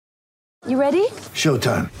You ready?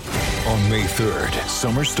 Showtime. On May 3rd,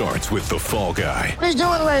 summer starts with The Fall Guy. Let's do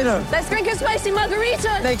it later. Let's drink a spicy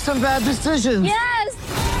margarita. Make some bad decisions.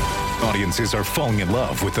 Yes! Audiences are falling in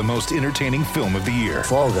love with the most entertaining film of the year.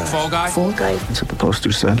 Fall Guy. Fall Guy? Fall guy. That's what the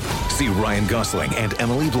poster said. See Ryan Gosling and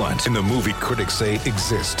Emily Blunt in the movie critics say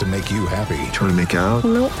exists to make you happy. Trying to make it out?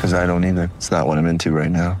 Nope. Because I don't either. It's not what I'm into right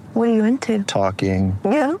now. What are you into? Talking.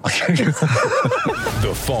 Yeah.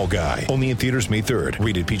 The Fall Guy. Only in theaters May 3rd.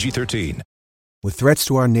 Rated PG-13. With threats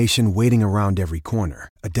to our nation waiting around every corner,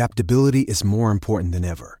 adaptability is more important than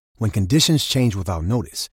ever. When conditions change without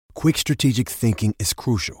notice, quick strategic thinking is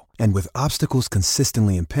crucial. And with obstacles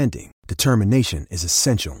consistently impending, determination is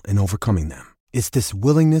essential in overcoming them. It's this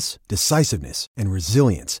willingness, decisiveness, and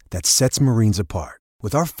resilience that sets Marines apart.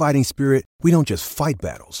 With our fighting spirit, we don't just fight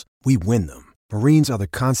battles, we win them. Marines are the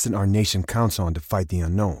constant our nation counts on to fight the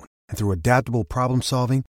unknown. And through adaptable problem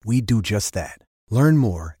solving, we do just that. Learn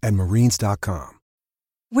more at marines.com.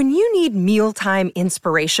 When you need mealtime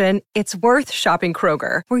inspiration, it's worth shopping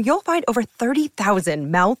Kroger, where you'll find over 30,000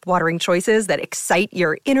 mouth-watering choices that excite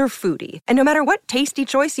your inner foodie. And no matter what tasty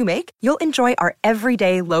choice you make, you'll enjoy our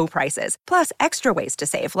everyday low prices, plus extra ways to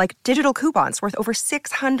save, like digital coupons worth over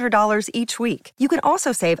 $600 each week. You can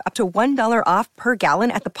also save up to $1 off per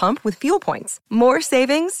gallon at the pump with fuel points. More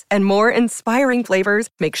savings and more inspiring flavors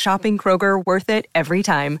make shopping Kroger worth it every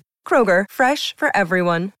time. Kroger, fresh for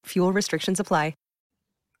everyone. Fuel restrictions apply.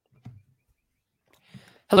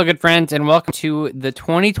 Hello, good friends, and welcome to the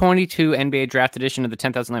 2022 NBA Draft Edition of the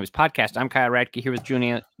 10,000 Items Podcast. I'm Kyle Radke here with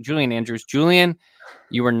Julian Andrews. Julian,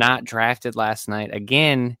 you were not drafted last night.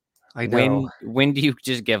 Again, I know. When do you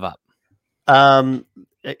just give up? This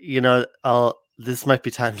might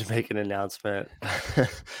be time to make an announcement.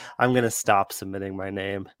 I'm going to stop submitting my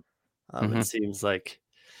name. It seems like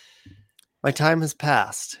my time has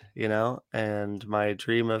passed, and my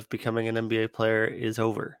dream of becoming an NBA player is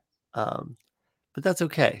over. But that's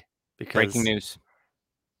okay, because breaking news.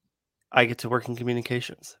 I get to work in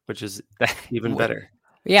communications, which is even better.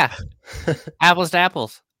 Yeah. Apples to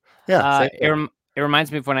apples. Yeah. It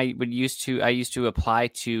reminds me of when I used to apply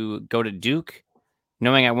to go to Duke,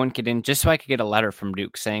 knowing I wouldn't get in, just so I could get a letter from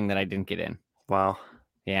Duke saying that I didn't get in. Wow.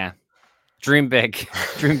 Yeah. Dream big.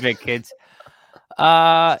 Dream big, kids.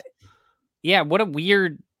 Yeah, what a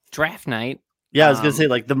weird draft night. Yeah, I was going to say,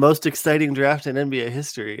 like, the most exciting draft in NBA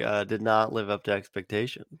history did not live up to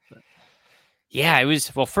expectations. Yeah, it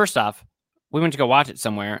was, well, first off, we went to go watch it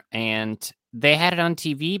somewhere, and they had it on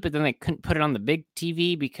TV, but then they couldn't put it on the big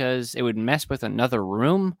TV because it would mess with another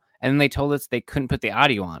room, and then they told us they couldn't put the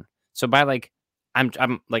audio on. So by, like,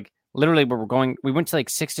 I'm like, literally, we went to, like,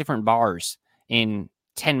 6 different bars in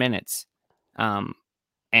 10 minutes, and,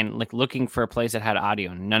 like, looking for a place that had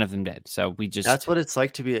audio, and none of them did. So we just... That's what it's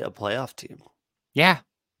like to be a playoff team. Yeah.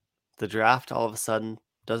 The draft all of a sudden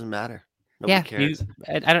doesn't matter. Nobody cares.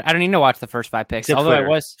 I don't need to watch the first 5 picks. Except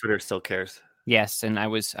Although Twitter still cares. Yes, and I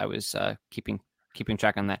was keeping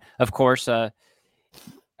track on that. Of course, I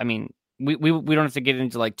mean, we don't have to get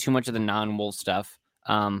into like too much of the non-Wolves stuff.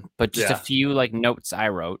 But just a few like notes I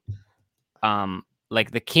wrote.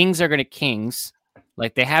 Like the Kings are going to Kings.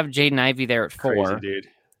 Like they have Jaden Ivey there at 4. Crazy, dude.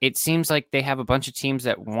 It seems like they have a bunch of teams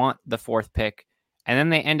that want the 4th pick. And then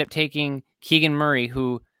they end up taking Keegan Murray,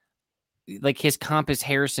 who, like, his comp is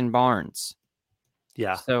Harrison Barnes.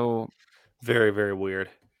 Yeah. So very, very weird.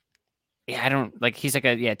 Yeah, I don't like. He's like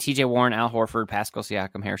TJ Warren, Al Horford, Pascal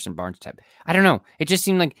Siakam, Harrison Barnes type. I don't know. It just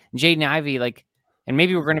seemed like Jaden Ivey, like, and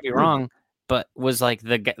maybe we're going to be wrong, but was like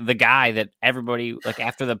the guy that everybody like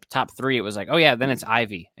after the top 3. It was like, oh yeah, then it's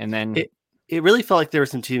Ivey, and then it really felt like there were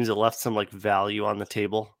some teams that left some like value on the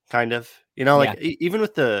table, kind of. Even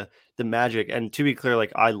with the Magic, and to be clear,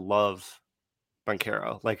 like I love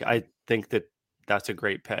Banchero. Like I think that that's a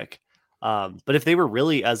great pick. But if they were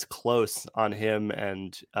really as close on him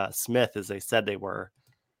and Smith as they said they were,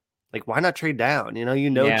 like why not trade down?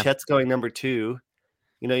 Chet's going number 2.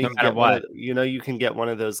 You can get you can get one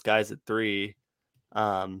of those guys at 3.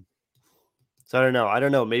 So I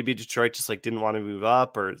don't know. Maybe Detroit just like didn't want to move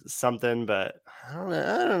up or something, but I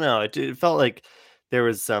don't know. It felt like there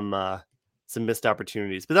was some missed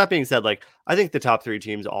opportunities. But that being said, like I think the top 3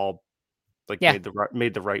 teams all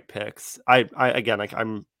made the right picks. I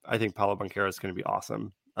think Paolo Banchero is going to be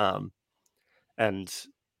awesome. And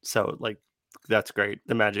so like that's great.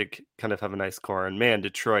 The Magic kind of have a nice core, and man,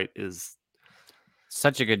 Detroit is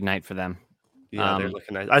such a good night for them. Yeah, they're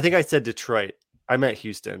looking nice. I think I said Detroit. I meant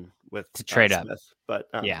Houston with to trade up, but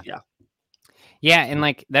yeah, and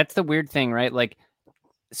like that's the weird thing, right? Like,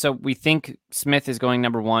 so we think Smith is going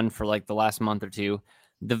number 1 for like the last month or two.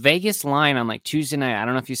 The Vegas line on like Tuesday night, I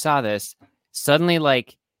don't know if you saw this, suddenly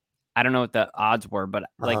like I don't know what the odds were, but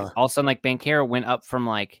like all of a sudden, like Banchero went up from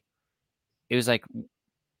like, it was like,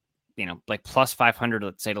 like plus 500,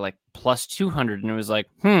 let's say, to like plus 200. And it was like,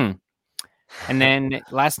 And then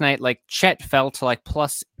last night, like Chet fell to like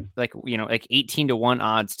plus, like, like 18-1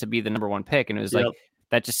 odds to be the number one pick. And it was like,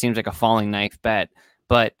 that just seems like a falling knife bet.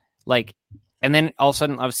 But like, and then all of a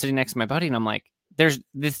sudden I was sitting next to my buddy and I'm like, there's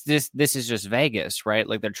this is just Vegas, right?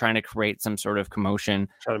 Like they're trying to create some sort of commotion,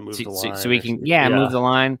 try to move the line so we can, move the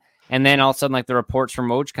line. And then all of a sudden, like the reports from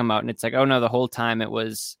Woj come out and it's like, oh no, the whole time it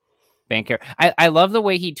was Banchero. I love the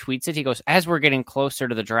way he tweets it. He goes, as we're getting closer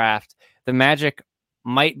to the draft, the Magic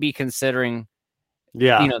might be considering,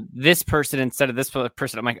 this person instead of this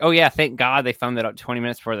person. I'm like, oh yeah, thank God they found that out 20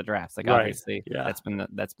 minutes before the draft. Like obviously, that's been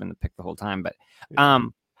the pick the whole time. But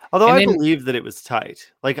although I believe that it was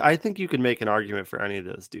tight. Like I think you could make an argument for any of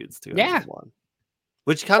those dudes too. One,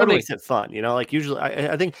 which kind of makes it fun, Like usually,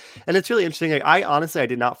 I think, and it's really interesting. Like I honestly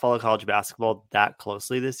did not follow college basketball that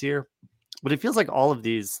closely this year. But it feels like all of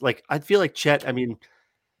these, like I feel like Chet, I mean,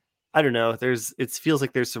 I don't know. It feels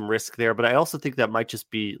like there's some risk there, but I also think that might just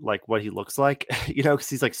be like what he looks like, because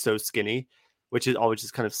he's like so skinny, which always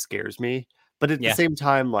just kind of scares me. But at the same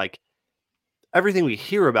time, like everything we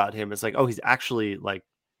hear about him is like, oh, he's actually like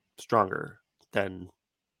stronger than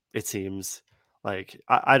it seems. Like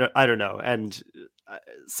I don't know, and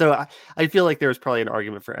so I feel like there's probably an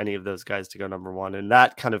argument for any of those guys to go number one, and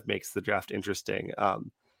that kind of makes the draft interesting.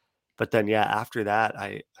 But then, after that,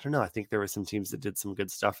 I don't know. I think there were some teams that did some good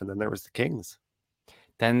stuff, and then there was the Kings.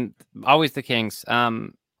 Then always the Kings.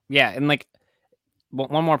 And like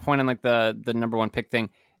one more point on like the number one pick thing.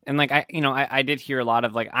 And like I did hear a lot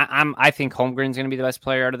of like I think Holmgren's going to be the best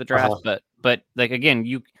player out of the draft, but like again,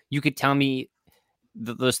 you could tell me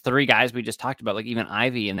those three guys we just talked about, like even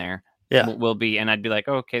Ivy in there, will be, and I'd be like,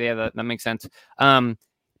 oh, okay, yeah, that makes sense.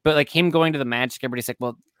 But like him going to the Magic, everybody's like,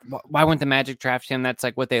 well, why wouldn't the Magic draft him? That's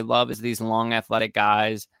like what they love is these long athletic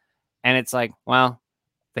guys. And it's like, well,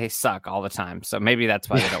 they suck all the time. So maybe that's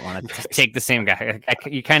why they don't want to take the same guy.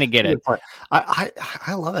 You kind of get it.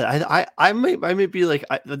 I love it. I might be like,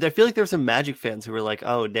 I feel like there's some Magic fans who were like,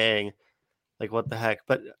 oh, dang, like what the heck?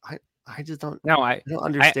 But I just don't, I don't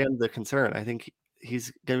understand the concern. I think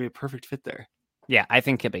he's going to be a perfect fit there. Yeah, I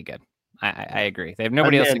think he'll be good. I agree. They have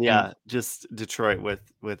nobody else. Just Detroit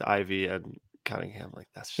with Ivy and Cunningham. Like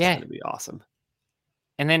that's just going to be awesome.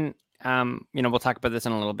 And then, we'll talk about this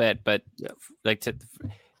in a little bit, but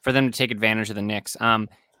for them to take advantage of the Knicks. And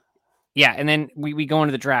then we go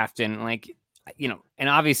into the draft and like, and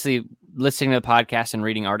obviously listening to the podcast and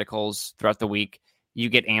reading articles throughout the week, you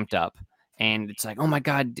get amped up and it's like, oh my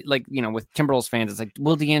God, like, with Timberwolves fans, it's like,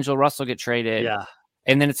 will D'Angelo Russell get traded? Yeah.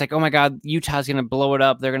 And then it's like, oh my God, Utah's going to blow it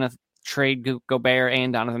up. They're going to trade Gobert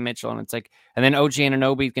and Donovan Mitchell. And it's like, and then OG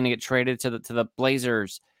Anunoby is going to get traded to the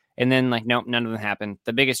Blazers. And then like, nope, none of them happened.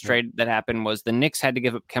 The biggest trade that happened was the Knicks had to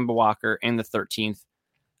give up Kemba Walker in the 13th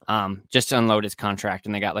just to unload his contract.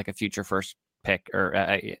 And they got like a future first pick or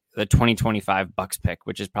the 2025 Bucks pick,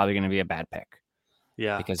 which is probably going to be a bad pick.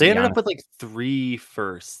 Yeah, because they ended up with like 3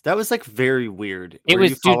 firsts. That was like very weird. It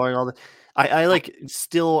was following all the. I like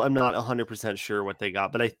still am not 100% sure what they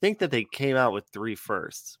got, but I think that they came out with 3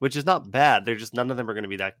 firsts, which is not bad. They're just none of them are going to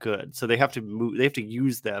be that good, so they have to move. They have to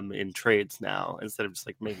use them in trades now instead of just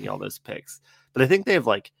like making all those picks. But I think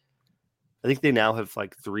they now have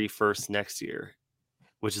like 3 firsts next year,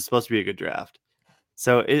 which is supposed to be a good draft.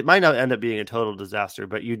 So it might not end up being a total disaster,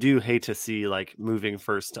 but you do hate to see like moving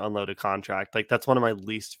first to unload a contract. Like that's one of my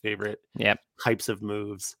least favorite types of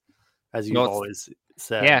moves, as you've always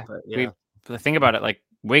said. Yeah, but think about it, like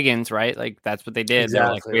Wiggins, right? Like that's what they did.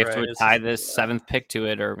 Exactly, They're like, we have to tie this 7th pick to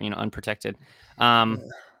it, or unprotected. All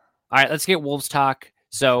right, let's get Wolves talk.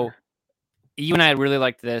 So you and I really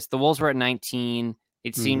liked this. The Wolves were at 19.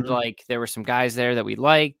 It seemed like there were some guys there that we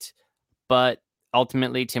liked, but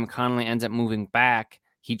ultimately Tim Connelly ends up moving back.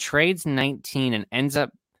 He trades 19 and ends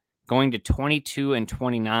up going to 22 and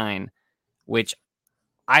 29, which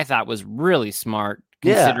I thought was really smart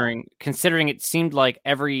considering it seemed like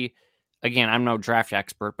again, I'm no draft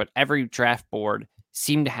expert, but every draft board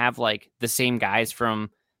seemed to have like the same guys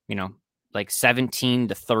from, like 17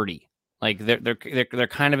 to 30. Like they're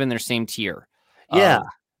kind of in their same tier. Yeah.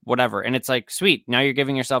 Whatever. And it's like, sweet. Now you're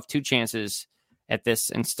giving yourself 2 chances at this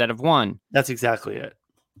instead of 1. That's exactly it.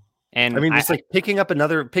 And I mean, just like picking up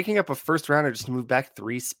a first rounder just to move back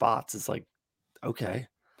 3 spots is like, okay.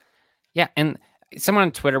 Yeah. And someone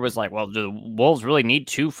on Twitter was like, well, do the Wolves really need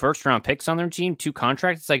 2 first-round picks on their team, 2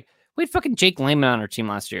 contracts? It's like, we had fucking Jake Layman on our team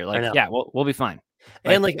last year. Like, yeah, we'll be fine.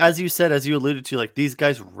 And like, as you said, as you alluded to, like these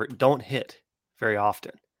guys don't hit very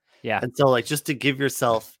often. Yeah. And so like, just to give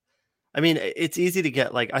yourself I mean, it's easy to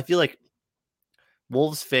get like, I feel like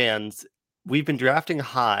Wolves fans, we've been drafting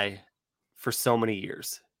high for so many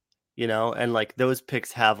years, and like those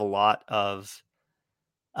picks have a lot of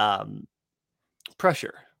um,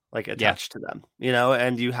 pressure like attached to them,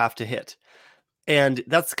 and you have to hit. And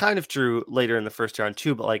that's kind of true later in the first round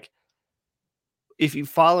too. But like, if you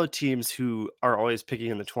follow teams who are always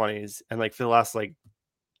picking in the 20s and like for the last like,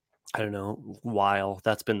 I don't know, while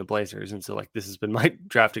that's been the Blazers. And so like, this has been my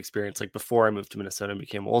draft experience. Like before I moved to Minnesota and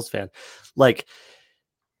became a Wolves fan, like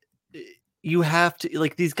you have to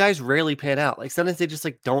like, these guys rarely pan out. Like sometimes they just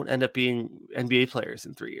like don't end up being NBA players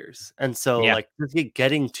in 3 years. And so like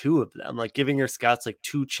getting 2 of them, like giving your scouts like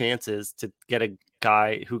 2 chances to get a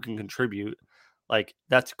guy who can contribute, like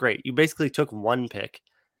that's great. You basically took 1 pick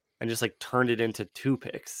and just like turned it into 2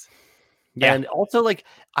 picks. Yeah. And also like,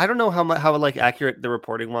 I don't know how like accurate the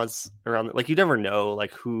reporting was around, like you never know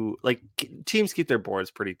like who, like teams keep their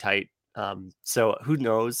boards pretty tight. So who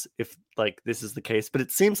knows if like this is the case, but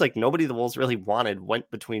it seems like nobody the Wolves really wanted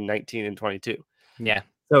went between 19 and 22. Yeah.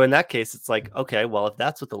 So in that case, it's like, okay, well, if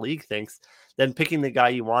that's what the league thinks, then picking the guy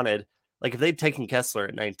you wanted, like if they'd taken Kessler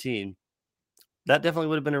at 19, that definitely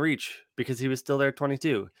would have been a reach because he was still there at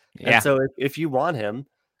 22. Yeah. And so if you want him,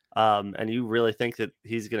 and you really think that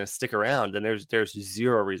he's going to stick around, then there's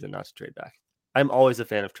 0 reason not to trade back. I'm always a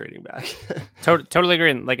fan of trading back. Totally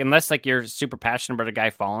agree. Like, unless like you're super passionate about a guy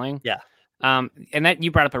falling. Yeah. And that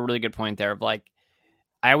you brought up a really good point there of like,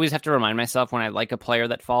 I always have to remind myself when I like a player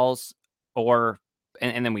that falls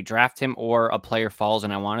and then we draft him, or a player falls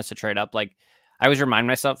and I want us to trade up. Like I always remind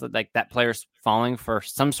myself that like that player's falling for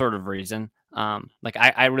some sort of reason. Like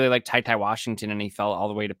I really like Ty Washington and he fell all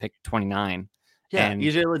the way to pick 29. Yeah. And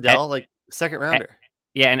EJ Liddell, like second rounder.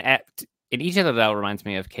 And EJ Liddell reminds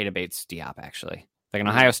me of Keita Bates-Diop, actually. Like an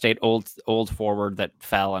Ohio State old forward that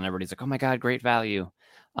fell, and everybody's like, "Oh my god, great value."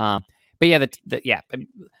 But yeah,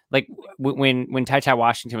 like when Ty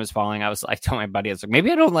Washington was falling, I told my buddy, I was like,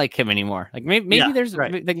 maybe I don't like him anymore. Like maybe there's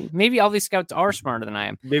like, maybe all these scouts are smarter than I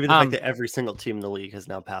am. Maybe the fact that every single team in the league has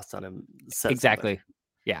now passed on him. Exactly. Something.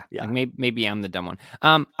 Yeah. Like maybe I'm the dumb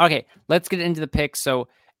one. Okay, let's get into the picks. So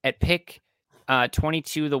at pick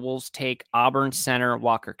 22, the Wolves take Auburn center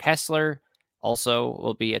Walker Kessler. Also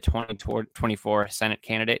will be a 2024 Senate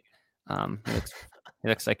candidate. He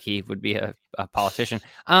looks like he would be a politician.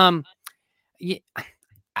 Yeah,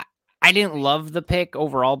 I didn't love the pick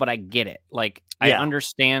overall, but I get it. Like I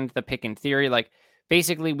understand the pick in theory. Like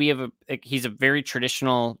basically we have he's a very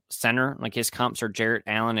traditional center. Like his comps are Jarrett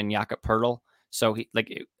Allen and Jakob Poeltl. So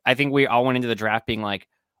I think we all went into the draft being like,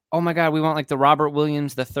 oh my God, we want like the Robert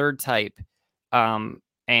Williams, the third type.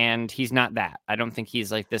 And he's not that. I don't think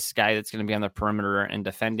he's like this guy that's going to be on the perimeter and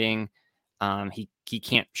defending. He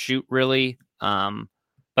can't shoot really.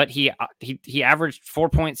 But he averaged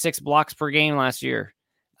 4.6 blocks per game last year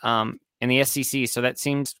in the SEC. So that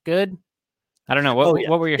seems good. I don't know.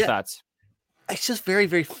 What were your thoughts? It's just very,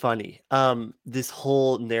 very funny. This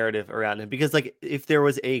whole narrative around him, because like if there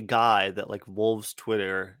was a guy that like Wolves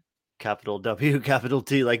Twitter, capital W, capital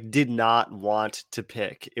T, like did not want to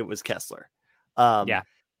pick, it was Kessler.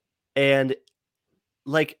 And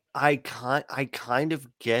like I kind of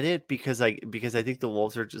get it because I think the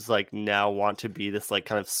Wolves are just like now want to be this like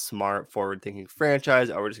kind of smart forward thinking franchise.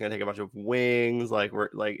 Oh, we're just gonna take a bunch of wings, like we're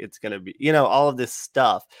like it's gonna be, all of this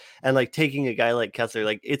stuff. And like taking a guy like Kessler,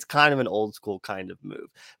 like it's kind of an old school kind of move.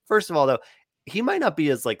 First of all, though, he might not be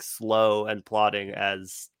as like slow and plodding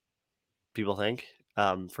as people think.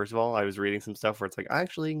 First of all, I was reading some stuff where it's like I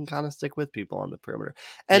actually can kind of stick with people on the perimeter.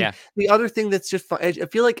 And the other thing that's just fun, I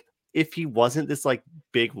feel like if he wasn't this like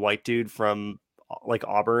big white dude from like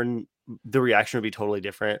Auburn, the reaction would be totally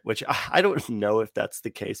different, which I don't know if that's the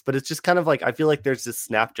case, but it's just kind of like, I feel like there's this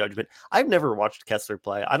snap judgment. I've never watched Kessler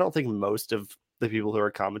play. I don't think most of the people who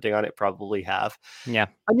are commenting on it probably have. Yeah.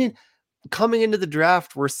 I mean, coming into the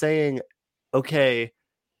draft, we're saying, okay,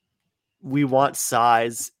 we want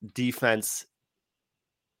size, defense,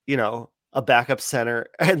 a backup center,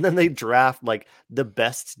 and then they draft like the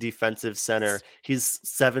best defensive center. He's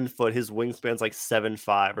 7 foot, his wingspan's like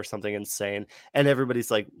 7'5" or something insane, and everybody's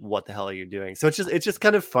like, what the hell are you doing? So it's just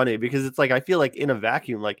kind of funny because it's like I feel like in a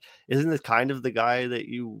vacuum, like isn't this kind of the guy that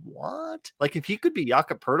you want? Like if he could be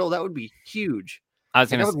Jakob Poeltl, that would be huge. I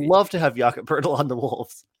would love to have Jakob Poeltl on the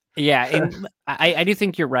Wolves. Yeah, and I do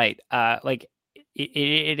think you're right. Like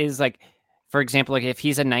it is like, for example, like if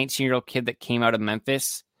he's a 19-year-old kid that came out of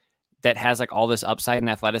Memphis that has like all this upside and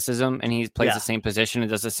athleticism, and he plays the same position and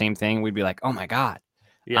does the same thing, we'd be like, oh my God.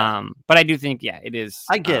 Yeah. But I do think, it is.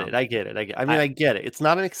 I get it. I get it. I get it. It's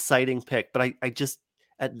not an exciting pick, but I just,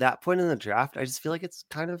 at that point in the draft, I just feel like it's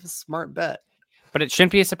kind of a smart bet. But it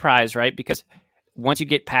shouldn't be a surprise, right? Because once you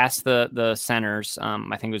get past the centers,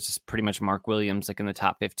 I think it was just pretty much Mark Williams, like in the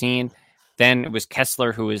top 15. Then it was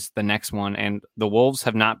Kessler who was the next one, and the Wolves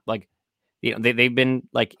have not like, they've been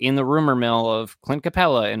like in the rumor mill of Clint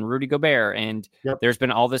Capella and Rudy Gobert, and there's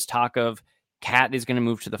been all this talk of Cat is going to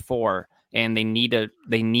move to the 4, and they need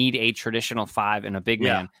a traditional 5 and a big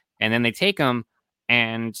man, and then they take him,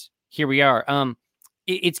 and here we are.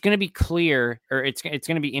 It's going to be clear, or it's going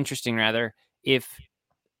to be interesting rather, if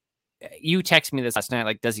you text me this last night,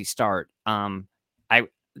 like, does he start?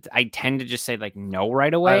 I tend to just say like no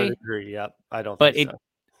right away. I would agree. Yep. I don't. But think so.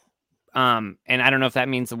 And I don't know if that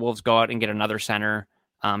means the Wolves go out and get another center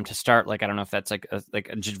to start. Like, I don't know if that's like a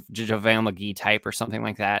JaVale McGee type or something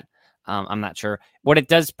like that. I'm not sure. What it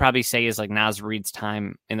does probably say is like Naz Reid's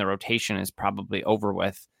time in the rotation is probably over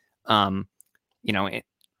with. I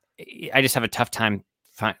just have a tough time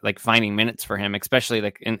finding minutes for him, especially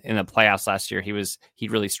like in the playoffs last year. He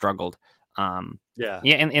really struggled. And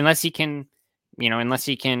unless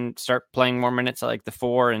he can start playing more minutes at like the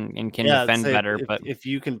 4 and can defend better. But if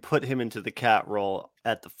you can put him into the Cat role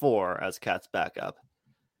at the 4 as Cat's backup,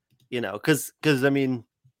 because I mean,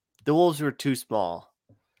 the Wolves were too small,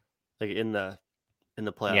 like in the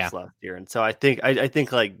playoffs last year, and so I think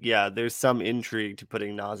there's some intrigue to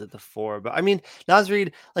putting Naz at the 4. But I mean, Naz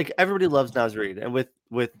Reid, like everybody loves Naz Reid, and with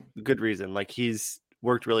good reason. Like he's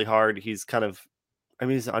worked really hard. He's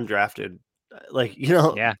he's undrafted, like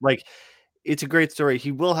like. It's a great story.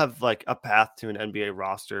 He will have like a path to an NBA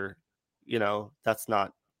roster. That's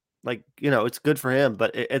not like, it's good for him,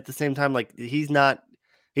 but at the same time, like he's not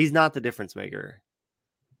the difference maker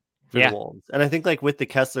for the Wolves. And I think like with the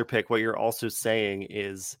Kessler pick, what you're also saying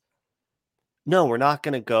is, no, we're not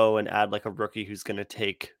going to go and add like a rookie who's going to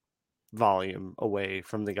take volume away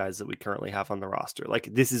from the guys that we currently have on the roster. Like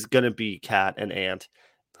this is going to be Cat and Ant.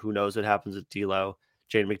 Who knows what happens with D'Lo,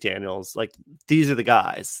 Jaden McDaniels. Like these are the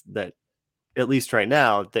guys that, at least right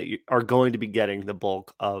now, that you are going to be getting the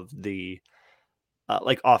bulk of the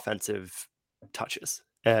offensive touches.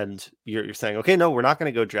 And you're saying, okay, no, we're not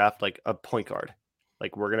going to go draft like a point guard.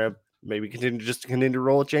 Like we're going to maybe continue to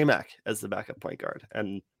roll with J-Mac as the backup point guard.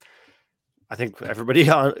 And I think everybody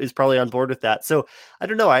is probably on board with that. So I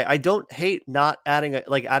don't know. I don't hate not adding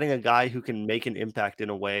a guy who can make an impact in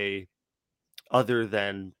a way other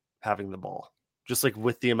than having the ball. Just like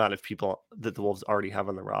with the amount of people that the Wolves already have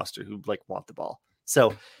on the roster who like want the ball.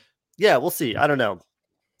 So yeah, we'll see. I don't know.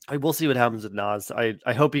 We'll see what happens with Naz. I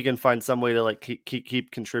hope he can find some way to like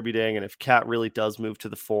keep contributing. And if Cat really does move to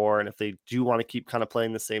the 4, and if they do want to keep kind of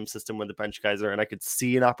playing the same system when the bench guys are, and I could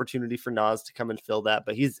see an opportunity for Naz to come and fill that,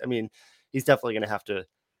 but he's definitely going to have to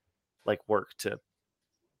like work to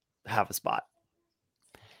have a spot.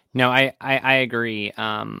 No, I agree.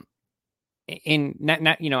 I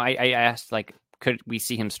asked like, could we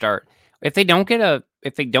see him start? If they don't get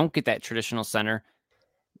that traditional center,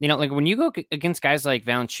 like when you go against guys like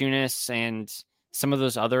Valanciunas and some of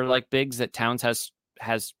those other like bigs that Towns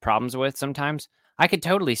has problems with sometimes, I could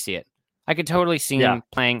totally see it. I could totally see him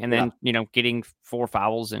playing and then, getting 4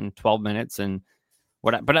 fouls in 12 minutes and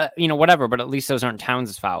whatever, but at least those aren't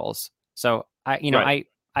Towns' fouls. So I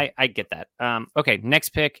get that. Okay. Next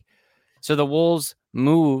pick. So the Wolves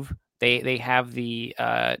move, they have the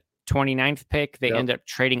 29th pick. They end up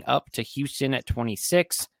trading up to Houston at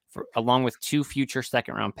 26 along with 2 future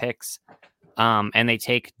second-round picks. And they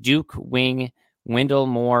take Duke wing Wendell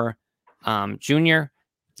Moore Jr.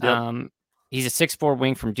 He's a 6'4"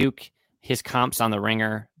 wing from Duke. His comps on the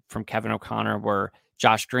Ringer from Kevin O'Connor were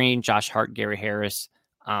Josh Green, Josh Hart, Gary Harris,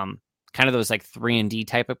 kind of those like 3-and-D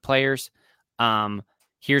type of players.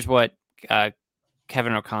 Here's what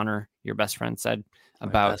Kevin O'Connor, your best friend, said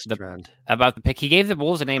about the pick. He gave the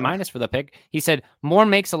Wolves an A- for the pick. He said, Moore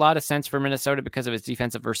makes a lot of sense for Minnesota because of his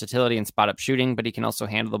defensive versatility and spot-up shooting, but he can also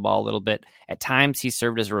handle the ball a little bit. At times, he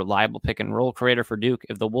served as a reliable pick-and-roll creator for Duke.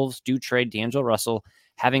 If the Wolves do trade D'Angelo Russell,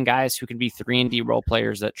 having guys who can be 3-and-D role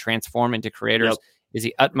players that transform into creators is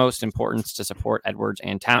the utmost importance to support Edwards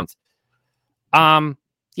and Towns. I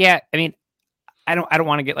mean, I don't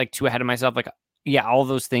want to get like too ahead of myself. Like, all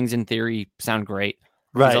those things in theory sound great.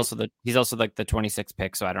 Right. He's also like the 26th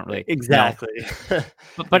pick, so I don't really exactly.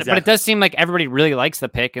 But it does seem like everybody really likes the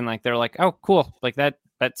pick, and like they're like, oh, cool, like that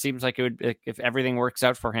seems like it would, if everything works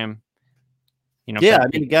out for him. I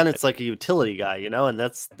mean, again, it's like a utility guy, and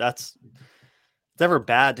that's it's never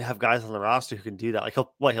bad to have guys on the roster who can do that. Like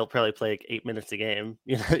he'll probably play like 8 minutes a game,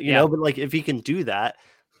 know, but like if he can do that,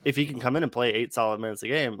 if he can come in and play 8 solid minutes a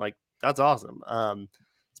game, like that's awesome.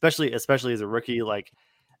 Especially as a rookie, like.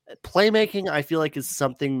 Playmaking, I feel like, is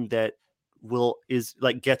something that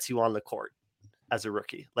gets you on the court. as a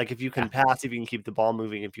rookie. Like if you can pass, if you can keep the ball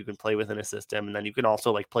moving, if you can play within a system, and then you can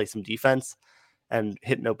also like play some defense and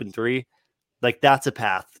hit an open three, like that's a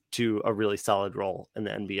path to a really solid role in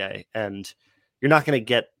the NBA. And you're not going to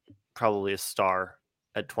get probably a star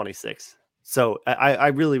at 26. So I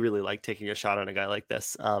really, really like taking a shot on a guy like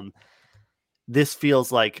this. This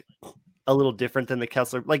feels like a little different than the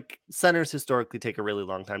Kessler. Like centers historically take a really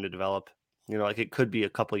long time to develop. You know, like it could be a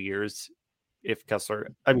couple of years if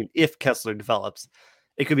Kessler develops,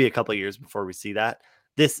 it could be a couple of years before we see that.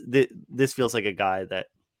 This feels like a guy that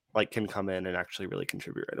like can come in and actually really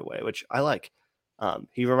contribute right away, which I like.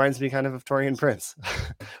 He reminds me kind of Taurean Prince,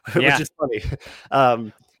 which is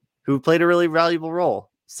funny, who played a really valuable role.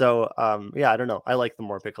 So, I don't know. I like the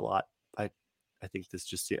Moore pick a lot. I think this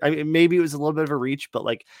just, I mean, maybe it was a little bit of a reach, but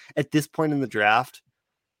like at this point in the draft,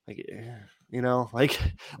 like, you know, like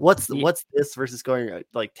what's this versus going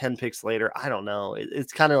like 10 picks later? I don't know.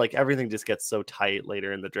 It's kind of like everything just gets so tight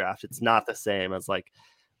later in the draft. It's not the same as like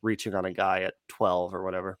reaching on a guy at 12 or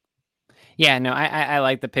whatever. Yeah, no, I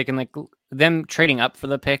like the pick, and like them trading up for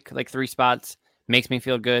the pick, like 3 spots, makes me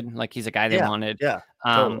feel good. Like he's a guy they wanted. Yeah,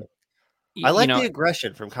 totally. I like the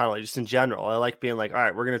aggression from Connolly just in general. I like being like, all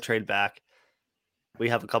right, we're going to trade back. We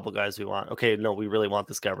have a couple guys we want. Okay, no, we really want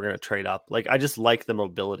this guy. We're going to trade up. Like, I just like the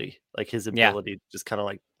mobility, like his ability to just kind of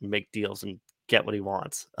like make deals and get what he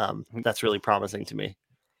wants. That's really promising to me.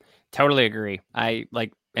 Totally agree. I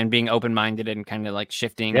like, and being open-minded and kind of like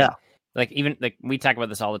shifting. Yeah. Like even like we talk about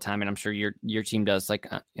this all the time, and I'm sure your team does. Like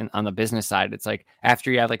on the business side, it's like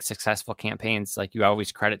after you have like successful campaigns, like you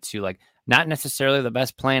always credit to like not necessarily the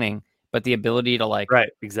best planning, but the ability to like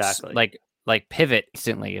exactly like pivot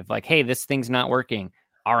instantly of like, hey, this thing's not working.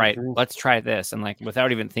 All right, let's try this, and like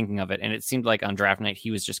without even thinking of it. And it seemed like on draft night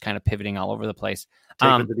he was just kind of pivoting all over the place. Take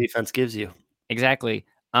what the defense gives you. Exactly.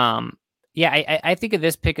 Yeah, I think of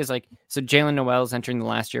this pick as like, so Jalen Noel's entering the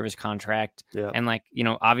last year of his contract. Yeah. And like, you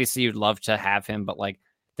know, obviously you'd love to have him, but like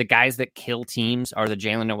the guys that kill teams are the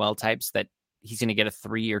Jalen Noel types that he's going to get a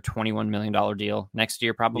 3 or $21 million deal next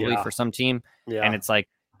year, probably for some team. Yeah. And it's like,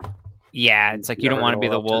 it's like, you don't want to be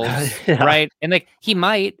the Wolves. Right. And like, he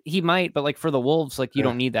might, but like for the Wolves, like you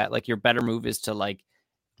don't need that. Like your better move is to like,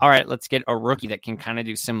 all right, let's get a rookie that can kind of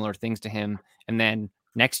do similar things to him. And then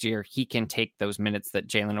next year, he can take those minutes that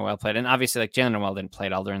Jalen Noel played. And obviously, like Jalen Noel didn't play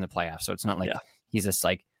it all during the playoffs. So it's not like he's this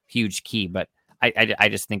like huge key. But I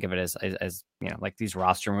just think of it as, you know, like these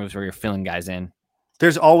roster moves where you're filling guys in.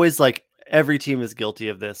 There's always like every team is guilty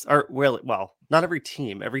of this. Or well, not every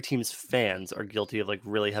team. Every team's fans are guilty of like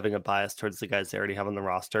really having a bias towards the guys they already have on the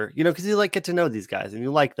roster. You know, because you like get to know these guys and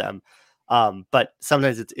you like them. But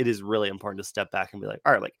sometimes it is really important to step back and be like,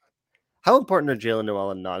 all right, like how important are Jalen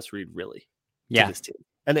Noel and Naz Reid really? To this team?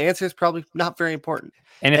 And the answer is probably not very important.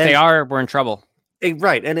 And if they are, we're in trouble.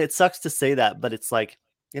 Right. And it sucks to say that, but it's like,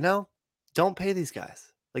 you know, don't pay these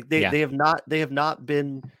guys. Like they have not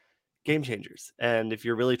been game changers. And if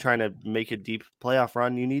you're really trying to make a deep playoff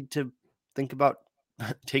run, you need to think about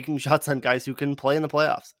taking shots on guys who can play in the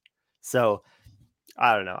playoffs. So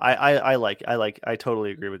I don't know. I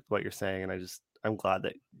totally agree with what you're saying. And I'm glad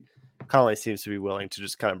that Connolly seems to be willing to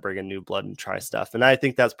just kind of bring in new blood and try stuff. And I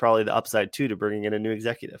think that's probably the upside too, to bringing in a new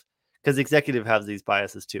executive, because executive has these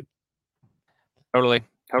biases too. Totally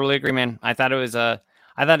agree, man. I thought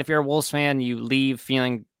if you're a Wolves fan, you leave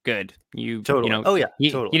feeling good. You know,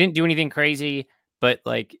 you didn't do anything crazy, but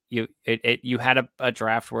like you had a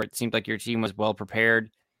draft where it seemed like your team was well prepared.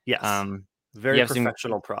 Yes. Very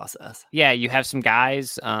professional process. Yeah. You have some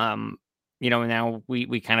guys, you know, now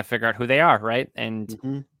we kind of figure out who they are, right?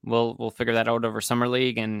 And we'll figure that out over Summer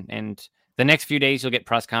League, and the next few days you'll get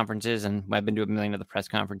press conferences, and I've been to a million of the press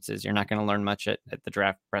conferences. You're not going to learn much at the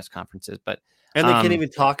draft press conferences, but they can't even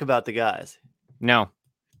talk about the guys. No,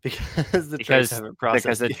 because the trades haven't processed.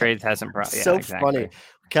 Because the trades hasn't processed. So exactly. Funny.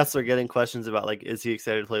 Kessler getting questions about like, is he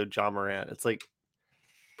excited to play with John Morant? It's like,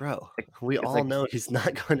 bro, we all know he's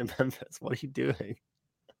not going to Memphis. What are you doing?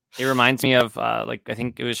 It reminds me of like, I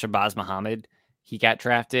think it was Shabazz Muhammad. He got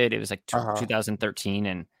drafted. It was like 2013.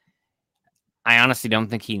 And I honestly don't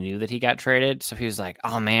think he knew that he got traded. So he was like,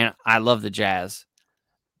 oh man, I love the Jazz.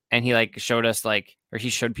 And he like showed us like, or he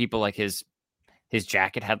showed people like his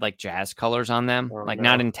jacket had like Jazz colors on them,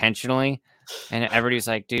 not intentionally. And everybody's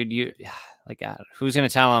like, dude, you like, God, who's going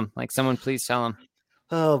to tell him? Like, someone please tell him.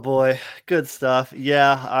 Oh boy. Good stuff.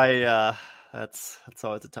 Yeah. That's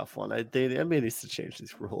always a tough one. The NBA needs to change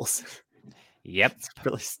these rules. Yep. It's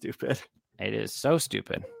really stupid. It is so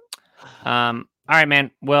stupid. All right,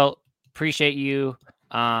 man. Well, appreciate you.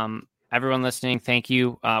 Everyone listening, thank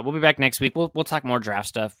you. We'll be back next week. We'll talk more draft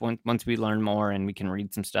stuff once we learn more and we can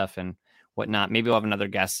read some stuff, and whatnot. Maybe we'll have another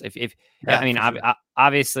guest. I mean,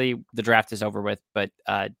 obviously the draft is over with, but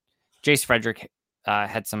Jace Frederick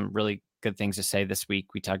had some really good things to say this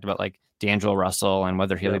week. We talked about like D'Angelo Russell and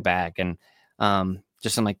whether he'll be back, and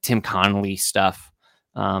just some like Tim Connolly stuff.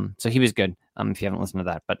 So he was good. If you haven't listened to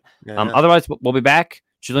that, but otherwise we'll be back.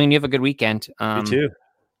 Julian, you have a good weekend. You too.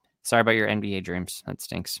 Sorry about your NBA dreams. That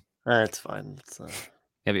stinks. It's fine.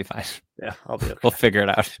 You'll be fine. Yeah, I'll be okay. We'll figure it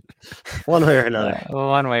out. One way or another.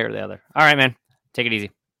 One way or the other. All right, man. Take it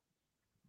easy.